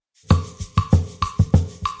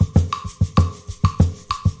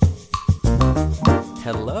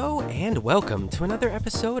Hello and welcome to another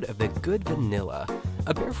episode of The Good Vanilla,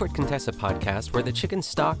 a Barefoot Contessa podcast where the chicken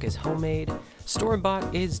stock is homemade,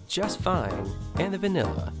 store-bought is just fine, and the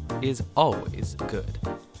vanilla is always good.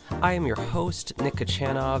 I am your host, Nick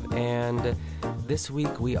Kachanov, and this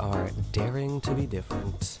week we are daring to be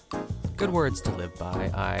different. Good words to live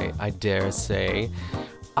by, I dare say.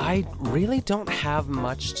 I really don't have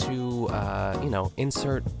much to,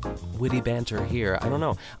 insert witty banter here. I don't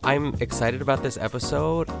know. I'm excited about this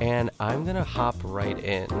episode, and I'm gonna hop right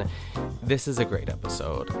in. This is a great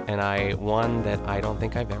episode, and one that I don't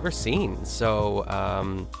think I've ever seen. So,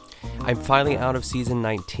 I'm finally out of season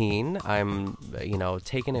 19. I'm,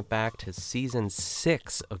 taking it back to season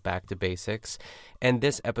 6 of Back to Basics, and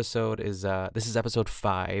this episode is episode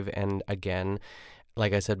 5, and again,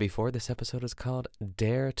 like I said before, this episode is called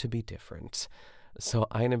Dare to be Different. So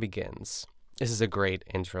Ina begins. This is a great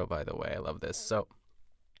intro, by the way. I love this. So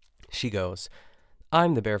she goes,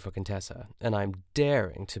 "I'm the Barefoot Contessa, and I'm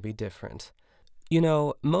daring to be different. You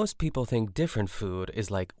know, most people think different food is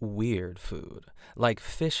like weird food, like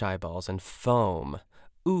fish eyeballs and foam.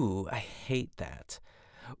 Ooh, I hate that.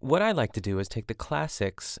 What I like to do is take the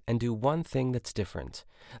classics and do one thing that's different,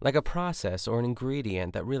 like a process or an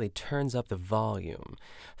ingredient that really turns up the volume.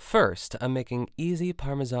 First, I'm making easy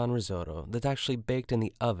Parmesan risotto that's actually baked in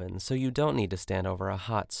the oven so you don't need to stand over a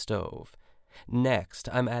hot stove. Next,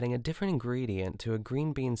 I'm adding a different ingredient to a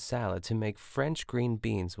green bean salad to make French green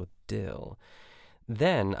beans with dill.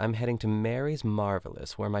 Then I'm heading to Mary's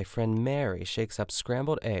Marvelous, where my friend Mary shakes up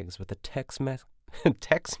scrambled eggs with a Tex-Mex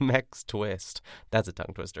twist." That's a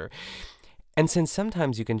tongue twister. "And since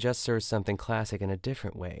sometimes you can just serve something classic in a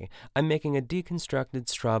different way, I'm making a deconstructed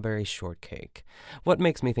strawberry shortcake. What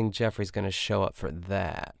makes me think Jeffrey's going to show up for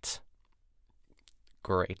that?"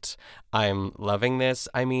 Great. I'm loving this.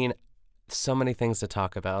 I mean, so many things to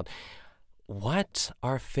talk about. What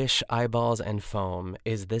are fish eyeballs and foam?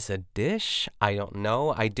 Is this a dish? I don't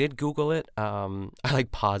know. I did Google it. I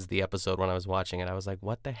paused the episode when I was watching it. I was like,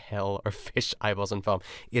 what the hell are fish eyeballs and foam?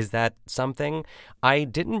 Is that something? I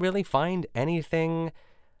didn't really find anything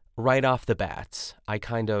right off the bat. I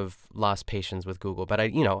kind of lost patience with Google, but I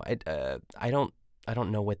don't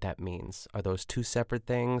know what that means. Are those two separate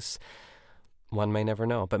things? One may never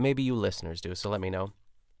know, but maybe you listeners do, so let me know.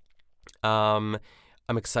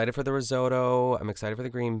 I'm excited for the risotto. I'm excited for the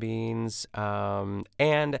green beans.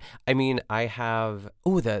 And I mean, I have,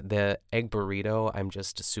 the egg burrito. I'm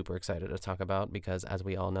just super excited to talk about because, as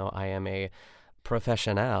we all know, I am a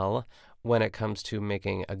professional when it comes to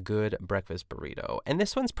making a good breakfast burrito. And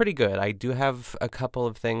this one's pretty good. I do have a couple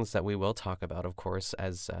of things that we will talk about, of course,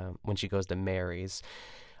 as when she goes to Mary's.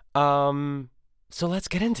 So let's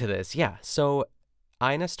get into this. Yeah. So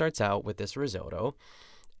Ina starts out with this risotto.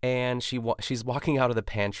 And she's walking out of the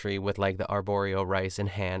pantry with the arborio rice in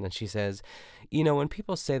hand, and she says, when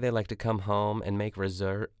people say they like to come home and make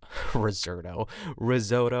risotto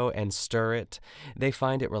and stir it, they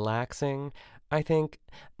find it relaxing. I think,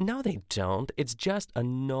 no, they don't. It's just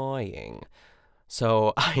annoying.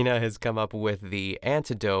 So Ina has come up with the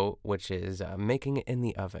antidote, which is making it in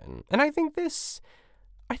the oven. And I think this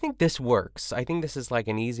works. I think this is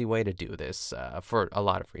an easy way to do this for a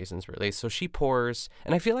lot of reasons, really. So she pours,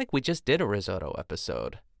 and I feel like we just did a risotto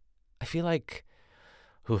episode. I feel like,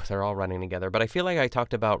 they're all running together, but I feel like I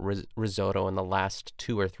talked about risotto in the last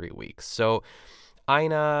 2 or 3 weeks. So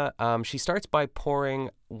Ina, she starts by pouring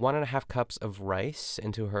 1.5 cups of rice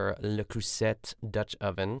into her Le Creuset Dutch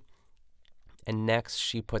oven. And next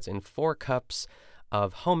she puts in 4 cups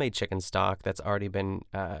of homemade chicken stock that's already been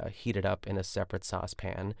heated up in a separate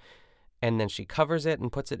saucepan. And then she covers it and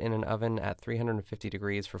puts it in an oven at 350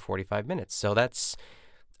 degrees for 45 minutes. So that's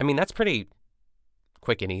pretty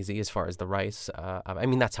quick and easy as far as the rice.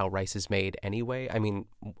 That's how rice is made anyway.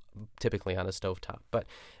 Typically on a stovetop. But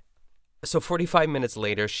so 45 minutes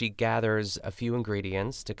later, she gathers a few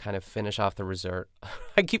ingredients to kind of finish off the risotto.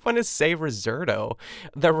 I keep wanting to say risotto.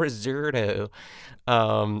 The risotto.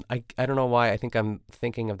 I don't know why. I think I'm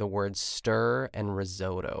thinking of the word stir and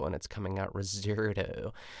risotto, and it's coming out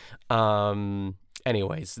risotto.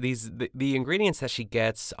 Anyways, the ingredients that she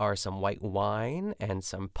gets are some white wine and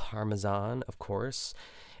some Parmesan, of course.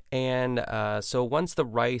 And so once the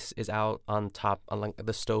rice is out on top, on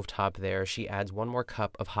the stovetop there, she adds 1 more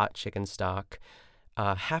cup of hot chicken stock,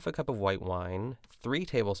 1/2 cup of white wine, 3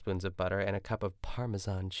 tablespoons of butter, and a cup of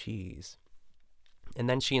Parmesan cheese. And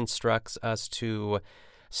then she instructs us to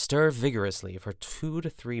stir vigorously for 2 to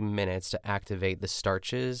 3 minutes to activate the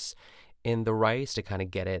starches in the rice to kind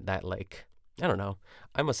of get it that I don't know.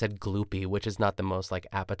 I almost said gloopy, which is not the most like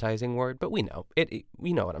appetizing word, but we know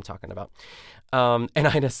we know what I'm talking about. And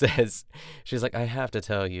Ina says, she's like, I have to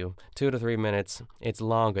tell you, 2 to 3 minutes. It's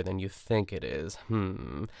longer than you think it is.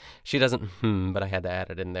 She doesn't but I had to add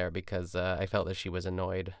it in there because I felt that she was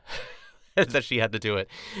annoyed that she had to do it.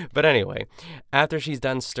 But anyway, after she's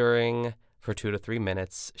done stirring for 2 to 3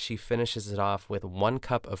 minutes, she finishes it off with 1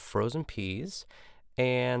 cup of frozen peas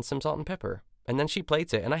and some salt and pepper. And then she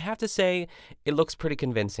plates it. And I have to say, it looks pretty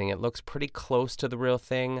convincing. It looks pretty close to the real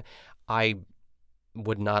thing. I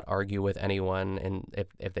would not argue with anyone and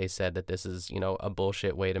if they said that this is, a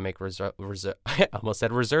bullshit way to make I almost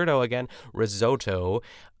said risotto again, risotto,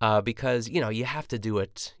 because, you have to do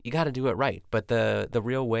it. You got to do it right. But the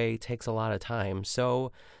real way takes a lot of time.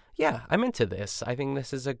 So, yeah, I'm into this. I think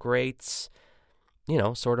this is a great,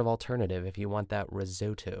 sort of alternative if you want that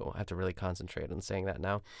risotto. I have to really concentrate on saying that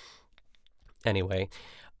now. Anyway,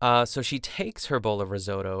 so she takes her bowl of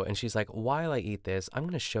risotto and she's like, while I eat this, I'm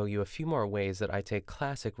going to show you a few more ways that I take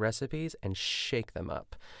classic recipes and shake them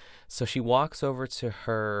up. So she walks over to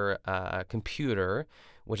her computer,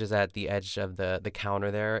 which is at the edge of the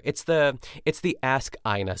counter there. It's the Ask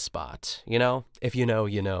Ina spot, If you know,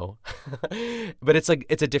 you know. But it's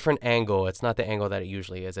a different angle. It's not the angle that it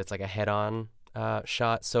usually is. It's like a head-on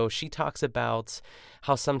shot. So she talks about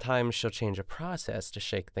how sometimes she'll change a process to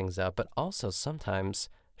shake things up, but also sometimes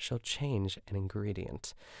she'll change an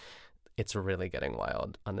ingredient. It's really getting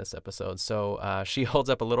wild on this episode. So she holds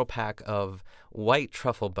up a little pack of white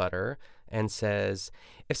truffle butter and says,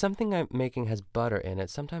 if something I'm making has butter in it,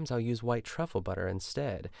 sometimes I'll use white truffle butter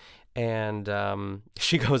instead. And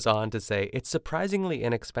she goes on to say, it's surprisingly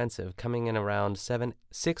inexpensive, coming in around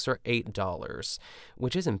 $6 or $8,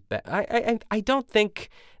 which isn't bad. I don't think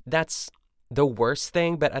that's the worst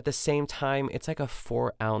thing, but at the same time, it's like a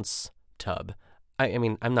 4-ounce tub. I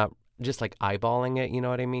mean, I'm not just like eyeballing it, you know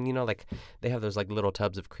what I mean? Like they have those like little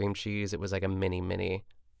tubs of cream cheese. It was like a mini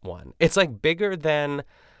one. It's like bigger than,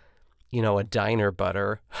 a diner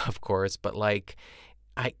butter, of course, but like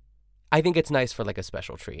I think it's nice for like a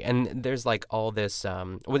special treat. And there's like all this,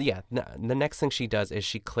 the next thing she does is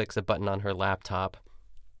she clicks a button on her laptop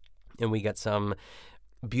and we get some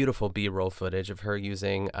beautiful B-roll footage of her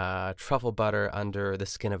using truffle butter under the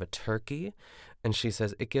skin of a turkey. And she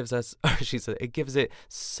says, it gives it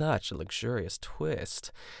such a luxurious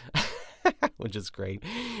twist, which is great.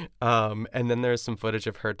 And then there's some footage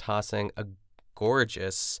of her tossing a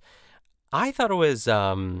gorgeous, I thought it was,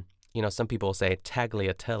 some people say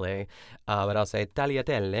tagliatelle, but I'll say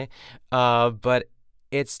tagliatelle, but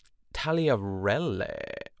it's tagliarelle.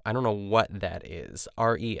 I don't know what that is.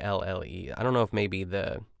 Relle. I don't know if maybe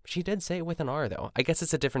she did say it with an R though. I guess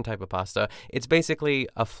it's a different type of pasta. It's basically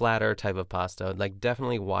a flatter type of pasta, like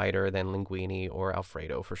definitely wider than linguine or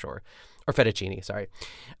Alfredo for sure. Or fettuccine, sorry.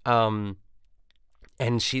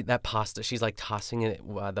 And she's like tossing it,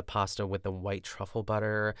 the pasta with the white truffle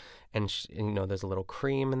butter. And, there's a little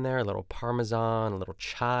cream in there, a little Parmesan, a little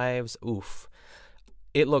chives. Oof.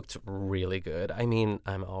 It looked really good. I mean,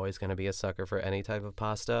 I'm always going to be a sucker for any type of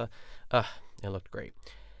pasta. It looked great.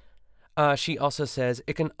 She also says,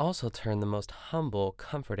 it can also turn the most humble,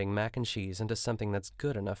 comforting mac and cheese into something that's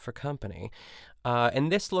good enough for company.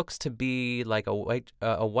 And this looks to be like a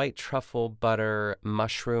white truffle butter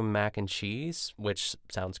mushroom mac and cheese, which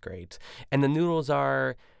sounds great. And the noodles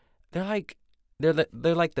they're like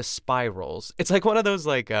the spirals. It's like one of those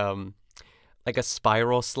like a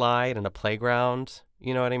spiral slide in a playground.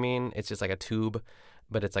 You know what I mean? It's just like a tube,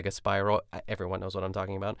 but it's like a spiral. Everyone knows what I'm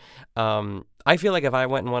talking about. I feel like if I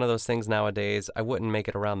went in one of those things nowadays, I wouldn't make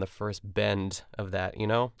it around the first bend of that,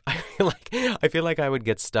 I feel like I would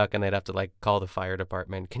get stuck and they'd have to like call the fire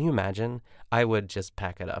department. Can you imagine? I would just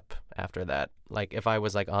pack it up after that. Like if I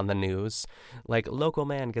was like on the news, like local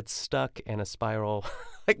man gets stuck in a spiral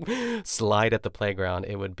like slide at the playground,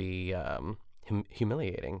 it would be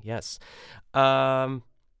humiliating. Yes.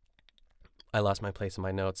 I lost my place in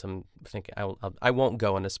my notes. I'm thinking I won't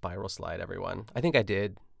go on a spiral slide, everyone. I think I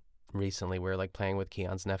did recently. We were like playing with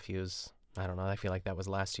Keon's nephews. I don't know. I feel like that was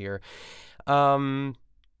last year.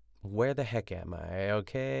 Where the heck am I?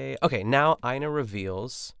 Okay, now Ina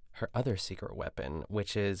reveals her other secret weapon,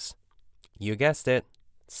 which is, you guessed it,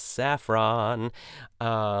 saffron.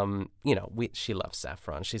 She loves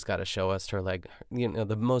saffron. She's got to show us her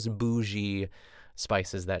the most bougie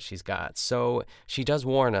spices that she's got. So she does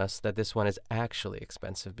warn us that this one is actually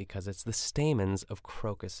expensive because it's the stamens of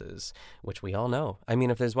crocuses, which we all know. I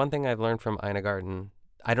mean, if there's one thing I've learned from Ina Garten,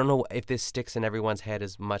 I don't know if this sticks in everyone's head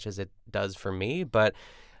as much as it does for me, but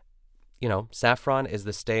saffron is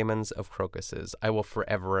the stamens of crocuses. I will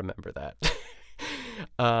forever remember that.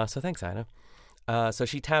 So thanks, Ina. So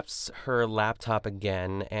she taps her laptop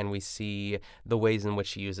again, and we see the ways in which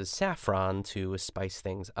she uses saffron to spice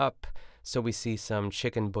things up. So we see some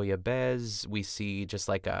chicken bouillabaisse. We see just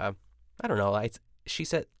like I don't know. I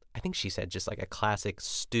think she said just like a classic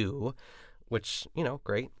stew, which,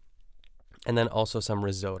 great. And then also some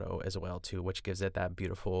risotto as well too, which gives it that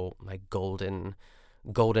beautiful like goldenrod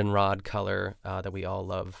color that we all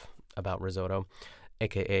love about risotto,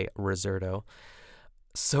 aka risotto.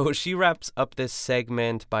 So she wraps up this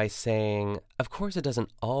segment by saying, of course, it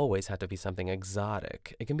doesn't always have to be something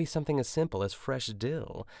exotic. It can be something as simple as fresh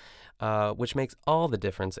dill, which makes all the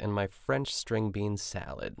difference in my French string bean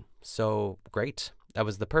salad. So great. That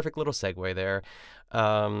was the perfect little segue there.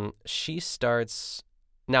 She starts.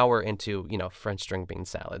 Now we're into, French string bean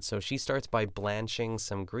salad. So she starts by blanching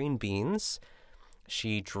some green beans.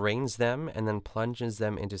 She drains them and then plunges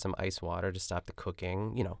them into some ice water to stop the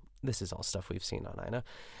cooking. This is all stuff we've seen on Ina.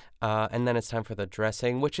 And then it's time for the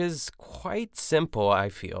dressing, which is quite simple, I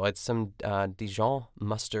feel. It's some Dijon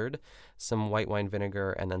mustard, some white wine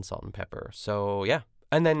vinegar, and then salt and pepper. So, yeah.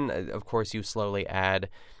 And then, of course, you slowly add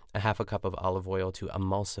a half a cup of olive oil to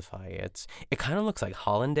emulsify it. It kind of looks like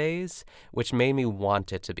hollandaise, which made me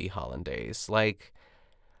want it to be hollandaise. Like,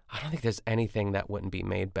 I don't think there's anything that wouldn't be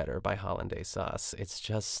made better by hollandaise sauce. It's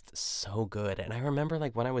just so good. And I remember,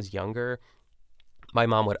 like, when I was younger, my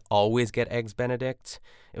mom would always get eggs Benedict.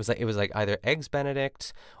 It was like either eggs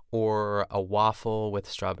Benedict or a waffle with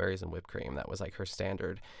strawberries and whipped cream. That was like her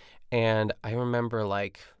standard. And I remember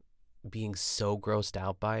like being so grossed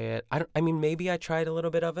out by it. I mean, maybe I tried a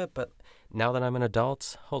little bit of it, but now that I'm an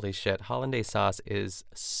adult, holy shit, hollandaise sauce is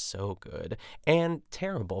so good and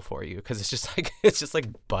terrible for you because it's just like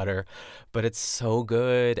butter, but it's so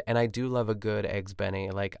good. And I do love a good eggs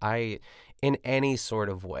Benny. Like in any sort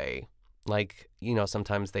of way. Like,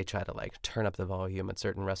 sometimes they try to like turn up the volume at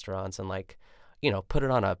certain restaurants and like, put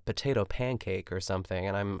it on a potato pancake or something,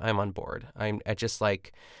 and I'm on board. I just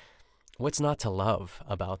like, what's not to love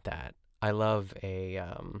about that? I love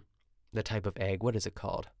the type of egg. What is it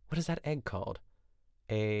called? What is that egg called?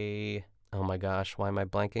 Oh my gosh, why am I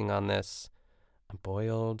blanking on this? A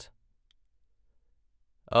boiled.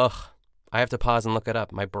 Ugh, I have to pause and look it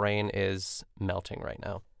up. My brain is melting right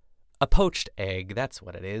now. A poached egg, that's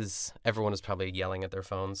what it is. Everyone is probably yelling at their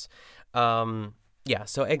phones. Yeah,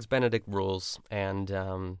 so eggs Benedict rules, and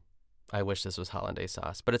I wish this was hollandaise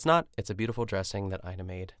sauce. But it's not. It's a beautiful dressing that Ina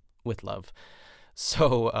made with love.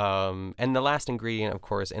 So, and the last ingredient, of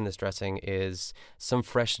course, in this dressing is some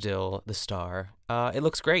fresh dill, the star. It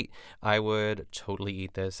looks great. I would totally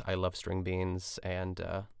eat this. I love string beans, and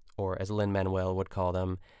or as Lin-Manuel would call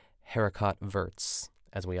them, haricot verts,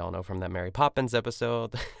 as we all know from that Mary Poppins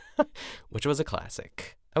episode. Which was a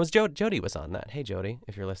classic. Jody was on that. Hey, Jody,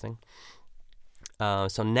 if you're listening.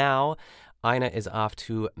 So now Ina is off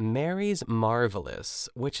to Mary's Marvelous,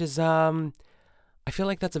 which is, I feel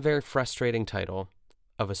like that's a very frustrating title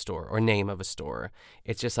of a store or name of a store.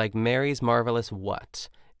 It's just like Mary's Marvelous what?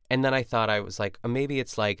 And then I thought I was like, maybe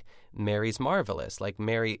it's like Mary's Marvelous, like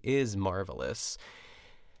Mary is marvelous.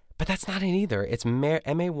 But that's not it either. It's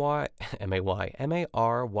M-A-R-Y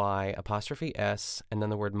apostrophe S, and then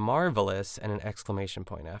the word marvelous and an exclamation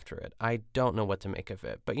point after it. I don't know what to make of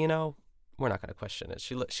it, but we're not going to question it.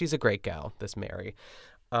 She's a great gal, this Mary.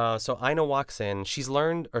 So Ina walks in. She's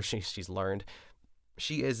learned.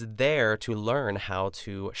 She is there to learn how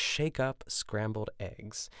to shake up scrambled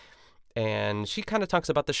eggs. And she kind of talks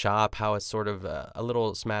about the shop, how it's sort of a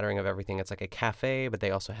little smattering of everything. It's like a cafe, but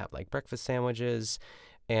they also have like breakfast sandwiches.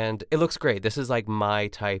 And it looks great. This is like my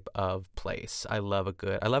type of place. I love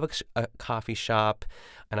a coffee shop,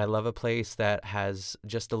 and I love a place that has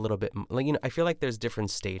just a little bit, I feel like there's different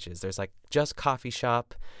stages. There's like just coffee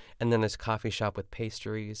shop, and then there's coffee shop with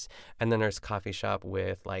pastries, and then there's coffee shop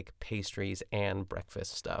with like pastries and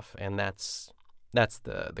breakfast stuff. And that's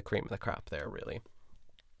the cream of the crop there, really.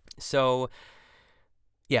 So,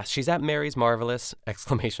 yes, she's at Mary's Marvelous,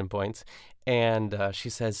 exclamation points. And she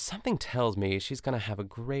says, something tells me she's going to have a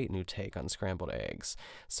great new take on scrambled eggs.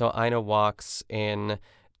 So Ina walks in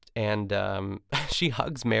and she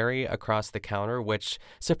hugs Mary across the counter, which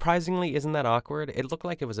surprisingly isn't that awkward. It looked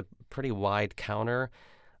like it was a pretty wide counter.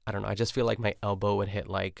 I don't know. I just feel like my elbow would hit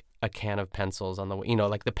like a can of pencils on the way,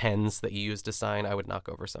 like the pens that you use to sign. I would knock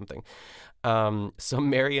over something. So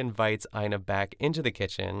Mary invites Ina back into the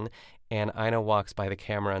kitchen, and Ina walks by the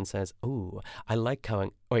camera and says, "Ooh, I like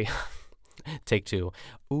coming." Wait. Take two.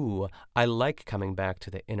 Ooh, I like coming back to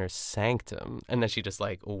the inner sanctum. And then she just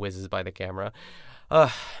like whizzes by the camera.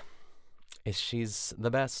 She's the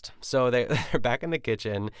best. So they're back in the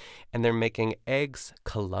kitchen, and they're making eggs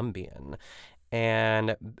Colombian.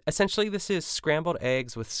 And essentially, this is scrambled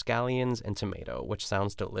eggs with scallions and tomato, which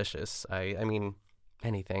sounds delicious. I mean,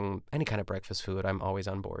 anything, any kind of breakfast food, I'm always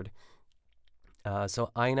on board.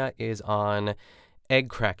 So Ina is on egg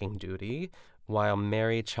cracking duty while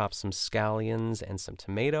Mary chops some scallions and some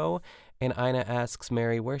tomato. And Ina asks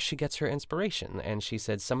Mary where she gets her inspiration. And she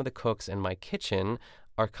said, some of the cooks in my kitchen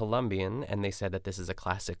are Colombian, and they said that this is a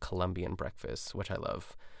classic Colombian breakfast, which I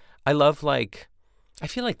love. I love, like, I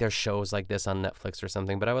feel like there's shows like this on Netflix or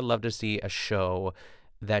something, but I would love to see a show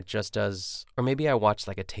that just does, or maybe I watched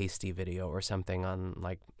like a tasty video or something on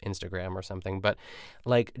like Instagram or something, but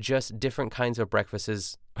like just different kinds of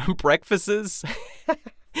breakfasts,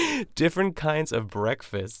 different kinds of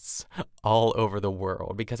breakfasts all over the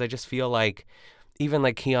world, because I just feel like even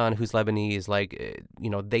like Kian, who's Lebanese, like,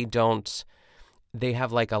 they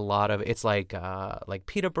have like a lot of, it's like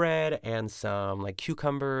pita bread and some like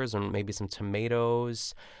cucumbers and maybe some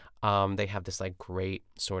tomatoes. They have this like great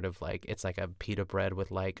sort of like, it's like a pita bread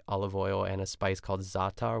with like olive oil and a spice called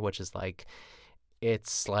za'atar, which is like,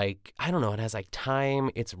 it's like, I don't know, it has like thyme.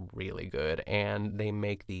 It's really good. And they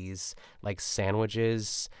make these like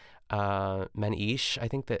sandwiches. Manish, I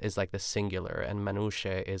think that is like the singular, and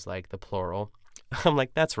manouche is like the plural. I'm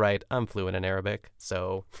like, that's right. I'm fluent in Arabic.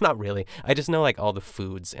 So not really. I just know like all the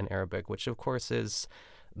foods in Arabic, which of course is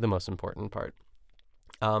the most important part.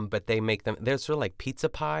 But they make them, they're sort of like pizza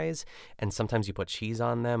pies, and sometimes you put cheese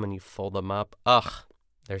on them and you fold them up. Ugh,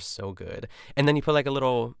 they're so good. And then you put like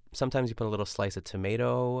sometimes you put a little slice of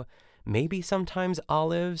tomato, maybe sometimes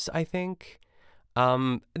olives, I think.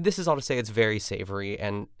 This is all to say it's very savory,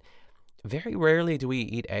 and very rarely do we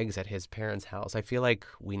eat eggs at his parents' house. I feel like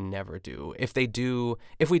we never do. If we do,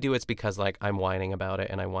 it's because like I'm whining about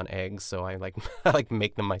it and I want eggs, so I like I like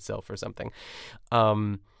make them myself or something.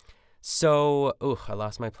 So, I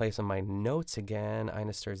lost my place on my notes again.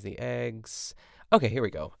 Ina stirs the eggs. Okay, here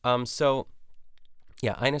we go. So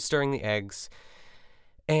yeah, Ina's stirring the eggs.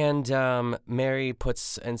 And Mary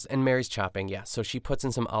puts, and Mary's chopping, yeah. So she puts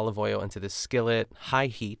in some olive oil into the skillet, high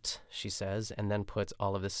heat, she says, and then puts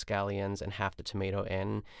all of the scallions and half the tomato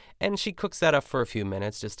in. And she cooks that up for a few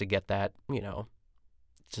minutes just to get that,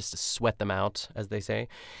 just to sweat them out, as they say.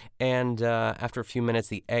 And after a few minutes,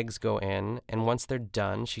 the eggs go in. And once they're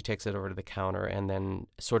done, she takes it over to the counter and then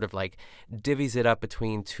sort of like divvies it up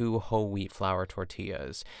between 2 whole wheat flour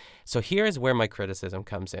tortillas. So here's where my criticism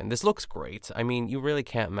comes in. This looks great. I mean, you really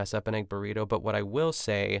can't mess up an egg burrito. But what I will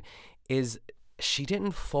say is she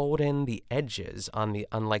didn't fold in the edges on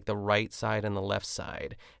like the right side and the left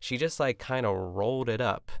side. She just like kind of rolled it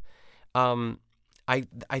up. I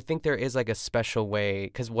think there is like a special way,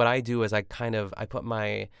 because what I do is I put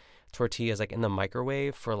my tortillas like in the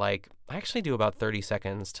microwave for like, I actually do about 30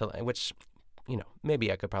 seconds which, maybe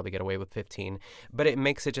I could probably get away with 15, but it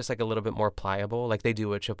makes it just like a little bit more pliable, like they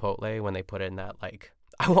do at Chipotle when they put in that, like,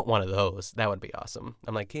 I want one of those. That would be awesome.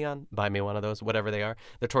 I'm like, Keon, buy me one of those, whatever they are.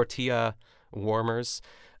 The tortilla warmers.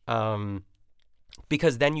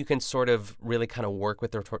 Because then you can sort of really kind of work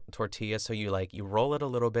with the tortilla. So you roll it a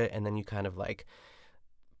little bit, and then you kind of like,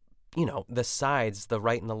 the sides, the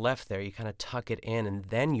right and the left there, you kind of tuck it in and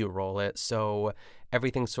then you roll it. So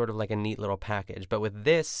everything's sort of like a neat little package. But with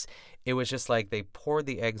this, it was just like they poured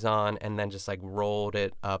the eggs on and then just like rolled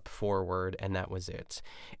it up forward, and that was it.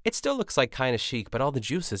 It still looks like kind of chic, but all the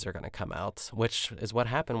juices are going to come out, which is what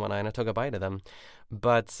happened when Ina took a bite of them.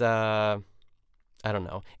 But I don't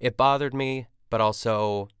know. It bothered me, but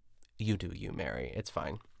also you do you, Mary. It's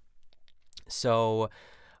fine. So,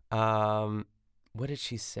 what did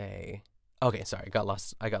she say? Okay, sorry, I got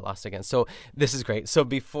lost again. So this is great. So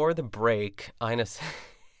before the break, Ina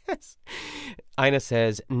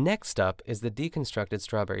says, next up is the deconstructed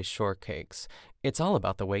strawberry shortcakes. It's all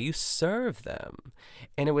about the way you serve them.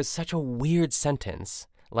 And it was such a weird sentence.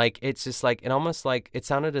 Like, it's just like, it almost like, it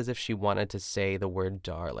sounded as if she wanted to say the word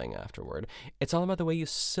darling afterward. It's all about the way you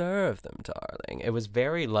serve them, darling. It was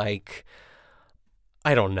very like,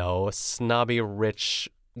 I don't know, snobby, rich,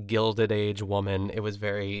 Gilded Age woman. It was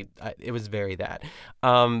very that.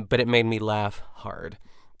 But it made me laugh hard.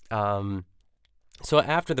 So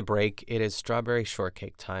after the break, it is strawberry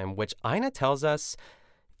shortcake time, which Ina tells us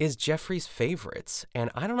is Jeffrey's favorites. And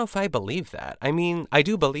I don't know if I believe that. I mean, I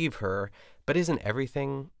do believe her, but isn't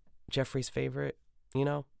everything Jeffrey's favorite,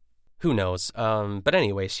 Who knows? But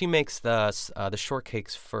anyway, she makes the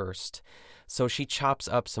shortcakes first. So she chops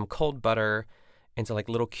up some cold butter into like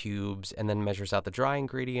little cubes and then measures out the dry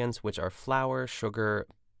ingredients, which are flour, sugar,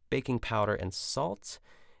 baking powder, and salt.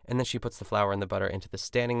 and then she puts the flour and the butter into the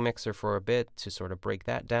standing mixer for a bit to sort of break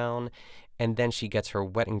that down. And then she gets her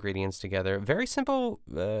wet ingredients together. Very simple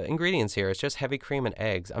ingredients here. It's just heavy cream and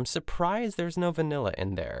eggs. I'm surprised there's no vanilla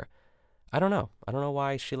in there. I don't know. I don't know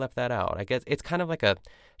why she left that out. I guess it's kind of like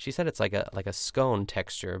she said it's like a scone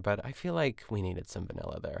texture, but I feel like we needed some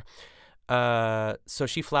vanilla there. So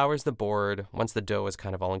she flours the board once the dough is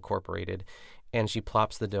kind of all incorporated, and she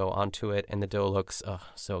plops the dough onto it, and the dough looks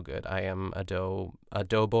so good. I am a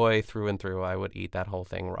dough boy through and through. I would eat that whole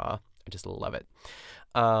thing raw. I just love it.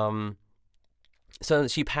 So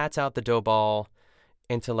she pats out the dough ball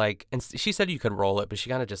into and she said you could roll it, but she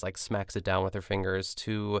kind of just smacks it down with her fingers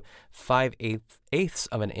to 5/8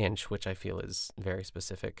 of an inch, which I feel is very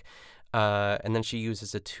specific. And then she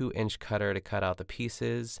uses a 2-inch cutter to cut out the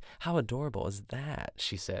pieces. How adorable is that?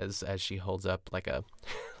 She says as she holds up like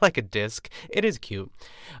a disc. It is cute.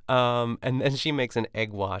 And then she makes an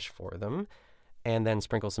egg wash for them, and then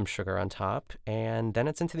sprinkles some sugar on top, and then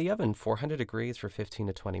it's into the oven, 400 degrees for 15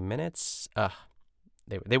 to 20 minutes.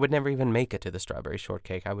 They would never even make it to the strawberry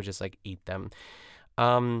shortcake. I would just eat them.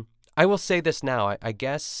 I will say this now. I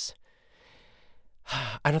guess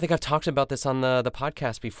I don't think I've talked about this on the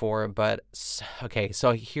podcast before, but okay. So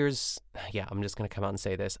I'm just going to come out and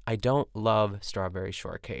say this. I don't love strawberry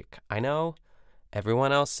shortcake. I know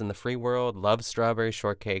everyone else in the free world loves strawberry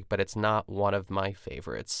shortcake, but it's not one of my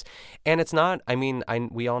favorites. And it's not,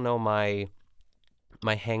 we all know my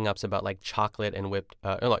hang-ups about chocolate and whipped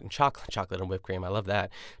chocolate and whipped cream. I love that.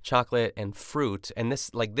 Chocolate and fruit, and this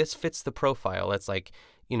fits the profile. It's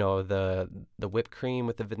the whipped cream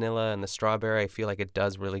with the vanilla and the strawberry. I feel like it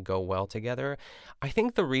does really go well together. I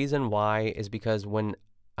think the reason why is because when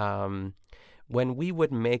we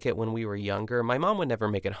would make it when we were younger, my mom would never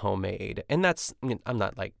make it homemade. And I'm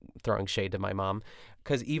not throwing shade to my mom,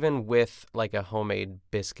 because even with a homemade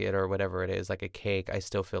biscuit or whatever it is, like a cake, I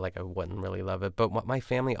still feel like I wouldn't really love it. But what my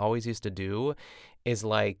family always used to do is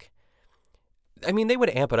they would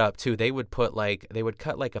amp it up too. They would put they would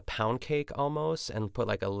cut a pound cake almost and put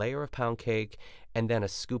a layer of pound cake and then a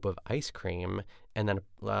scoop of ice cream and then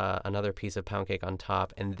another piece of pound cake on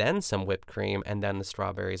top and then some whipped cream and then the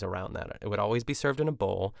strawberries around that. It would always be served in a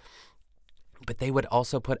bowl, but they would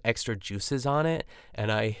also put extra juices on it,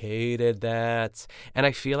 and I hated that. And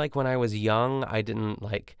I feel like when I was young, I didn't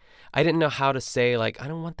know how to say I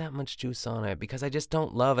don't want that much juice on it, because I just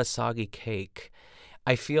don't love a soggy cake.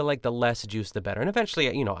 I feel like the less juice, the better. And eventually,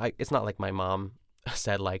 it's not like my mom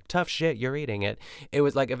said tough shit, you're eating it. It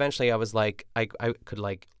was eventually I was I could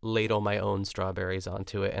ladle my own strawberries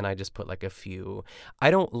onto it, and I just put a few.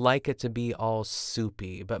 I don't like it to be all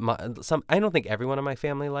soupy, but I don't think everyone in my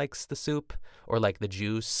family likes the soup or the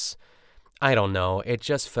juice. I don't know. It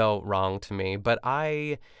just felt wrong to me. But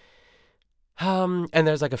and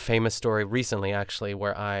there's a famous story recently actually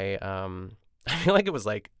where I feel like it was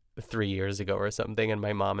 3 years ago or something, and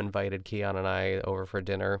my mom invited Keon and I over for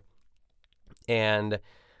dinner. And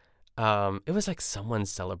it was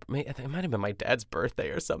someone's celebration. It might have been my dad's birthday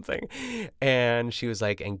or something. And she was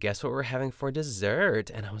and guess what we're having for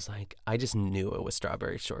dessert? And I was I just knew it was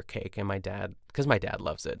strawberry shortcake. And because my dad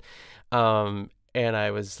loves it. And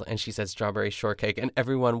she said strawberry shortcake, and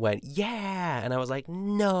everyone went, yeah. And I was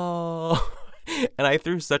no. And I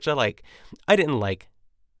threw such a I didn't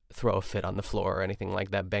throw a fit on the floor or anything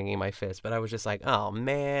like that, banging my fist, but I was just oh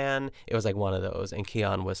man. It was one of those, and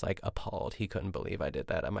Keon was appalled. He couldn't believe I did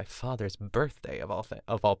that at my father's birthday of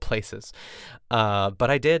all places. But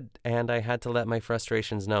I did, and I had to let my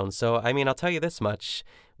frustrations known. So I'll tell you this much: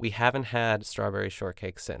 we haven't had strawberry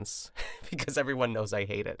shortcake since, because everyone knows I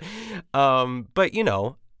hate it. But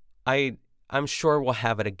I'm sure we'll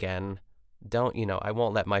have it again. I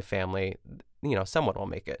won't let my family. Someone will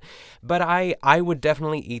make it. But I would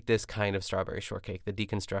definitely eat this kind of strawberry shortcake, the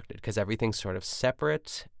deconstructed, because everything's sort of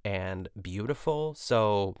separate and beautiful.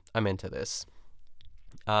 So I'm into this.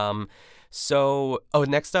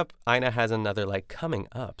 Next up, Ina has another coming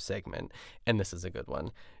up segment, and this is a good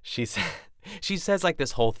one. She says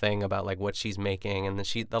this whole thing about what she's making, and then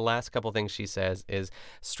the last couple things she says is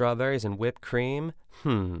strawberries and whipped cream.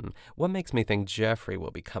 What makes me think Jeffrey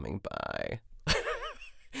will be coming by?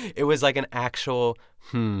 It was an actual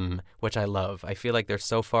which I love. I feel there's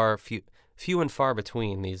so few and far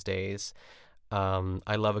between these days.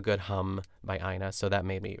 I love a good hum by Ina, so that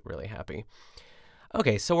made me really happy.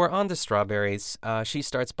 Okay, so we're on to strawberries. She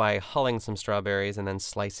starts by hulling some strawberries and then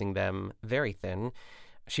slicing them very thin.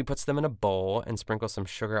 She puts them in a bowl and sprinkles some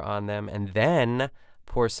sugar on them and then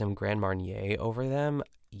pours some Grand Marnier over them.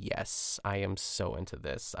 Yes, I am so into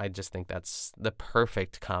this. I just think that's the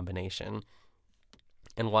perfect combination.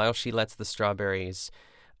 And while she lets the strawberries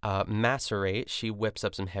macerate. She whips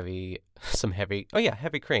up heavy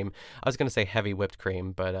cream. I was going to say heavy whipped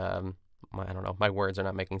cream, but I don't know. My words are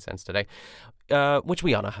not making sense today. Which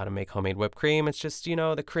we all know how to make homemade whipped cream. It's just,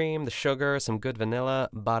 the cream, the sugar, some good vanilla,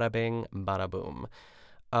 bada bing, bada boom.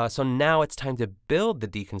 So now it's time to build the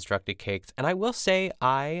deconstructed cakes. And I will say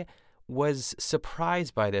I was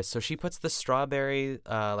surprised by this. So she puts the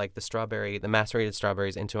the macerated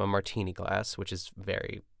strawberries into a martini glass, which is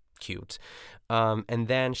very cute. And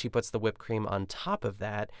then she puts the whipped cream on top of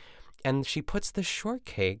that. And she puts the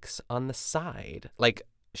shortcakes on the side. Like,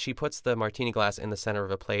 she puts the martini glass in the center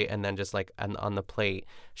of a plate, and then just like on the plate,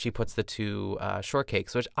 she puts the two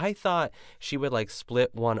shortcakes, which I thought she would like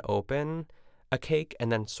split one open, a cake, and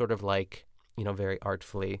then sort of like, very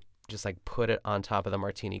artfully just like put it on top of the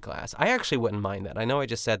martini glass. I actually wouldn't mind that. I know I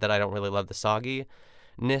just said that I don't really love the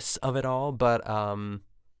sogginess of it all, but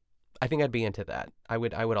I think I'd be into that. I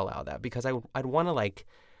would allow that because I'd want to like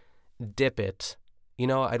dip it,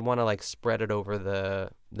 I'd want to like spread it over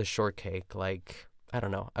the shortcake. Like, I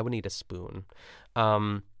don't know. I would need a spoon.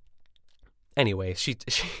 Anyway, she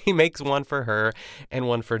makes one for her and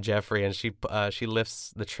one for Jeffrey, and she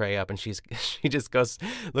lifts the tray up, and she just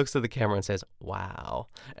looks to the camera and says, "Wow,"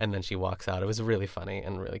 and then she walks out. It was really funny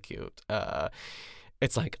and really cute.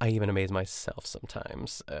 It's like I even amaze myself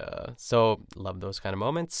sometimes. So love those kind of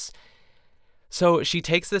moments. So she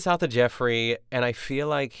takes this out to Jeffrey, and I feel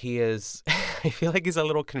like he's a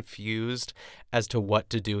little confused as to what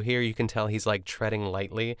to do here. You can tell he's like treading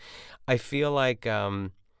lightly. I feel like, I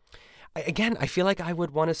feel like I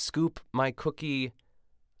would want to scoop my cookie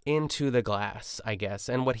into the glass, I guess.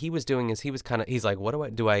 And what he was doing is he's like,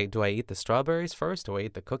 what do I eat the strawberries first? Do I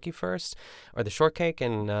eat the cookie first or the shortcake?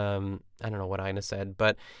 And I don't know what Ina said,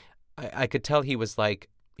 but I could tell he was like,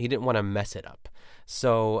 he didn't want to mess it up.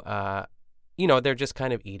 So, they're just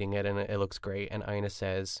kind of eating it, and it looks great. And Ina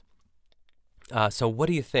says, so what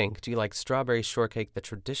do you think? Do you like strawberry shortcake the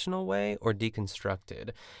traditional way or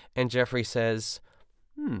deconstructed? And Jeffrey says,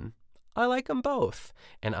 I like them both.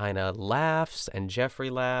 And Ina laughs, and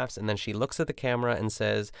Jeffrey laughs, and then she looks at the camera and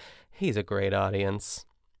says, he's a great audience.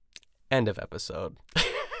 End of episode.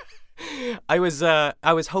 I was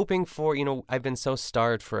hoping for, I've been so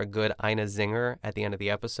starved for a good Ina zinger at the end of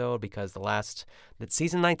the episode because that's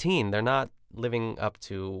season 19, they're not living up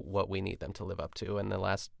to what we need them to live up to in the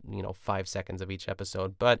last, 5 seconds of each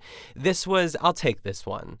episode. But I'll take this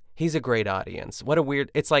one. He's a great audience.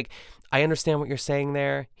 It's like, I understand what you're saying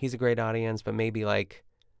there. He's a great audience, but maybe like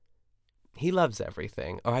he loves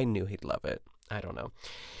everything, or I knew he'd love it. I don't know.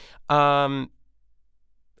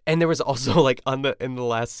 And there was also like in the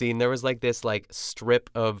last scene, there was like this like strip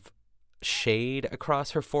of shade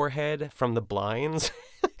across her forehead from the blinds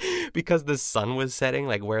because the sun was setting,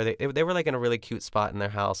 like where they were like in a really cute spot in their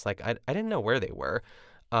house. Like I didn't know where they were.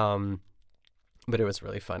 But it was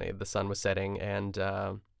really funny. The sun was setting, and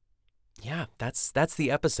yeah, that's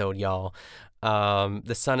the episode, y'all.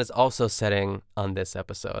 The sun is also setting on this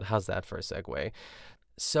episode. How's that for a segue?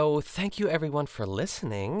 So thank you, everyone, for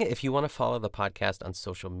listening. If you want to follow the podcast on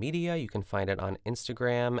social media, you can find it on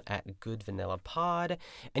Instagram at goodvanillapod.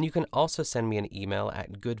 And you can also send me an email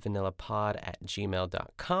at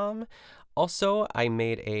goodvanillapod@gmail.com. Also, I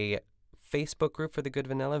made a Facebook group for The Good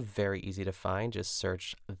Vanilla. Very easy to find. Just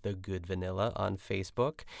search The Good Vanilla on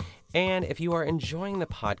Facebook. And if you are enjoying the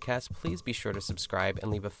podcast, please be sure to subscribe and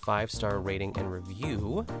leave a 5-star rating and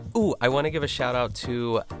review. Ooh, I want to give a shout out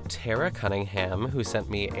to Tara Cunningham, who sent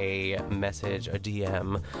me a message, a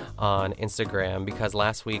DM on Instagram, because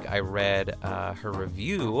last week I read her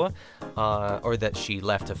review, or that she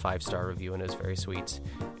left a 5-star review, and it was very sweet.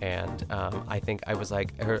 And I think I was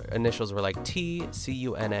like, her initials were like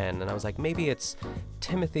TCUNN, and I was like, maybe it's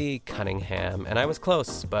Timothy Cunningham, and I was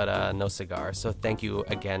close, but no cigar. So thank you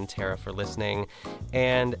again, Tara, for listening.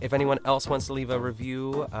 And if anyone else wants to leave a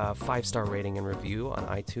review, 5-star rating and review on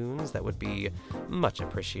iTunes, that would be much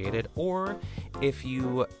appreciated. Or if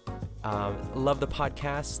you love the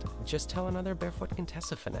podcast, just tell another Barefoot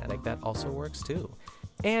Contessa fanatic. That also works too.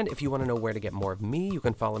 And if you want to know where to get more of me, you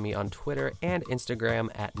can follow me on Twitter and Instagram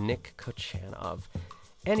at Nick Kochanov.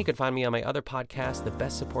 And you can find me on my other podcast, The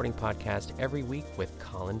Best Supporting Podcast, every week with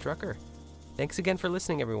Colin Drucker. Thanks again for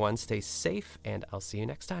listening, everyone. Stay safe, and I'll see you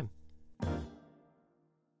next time.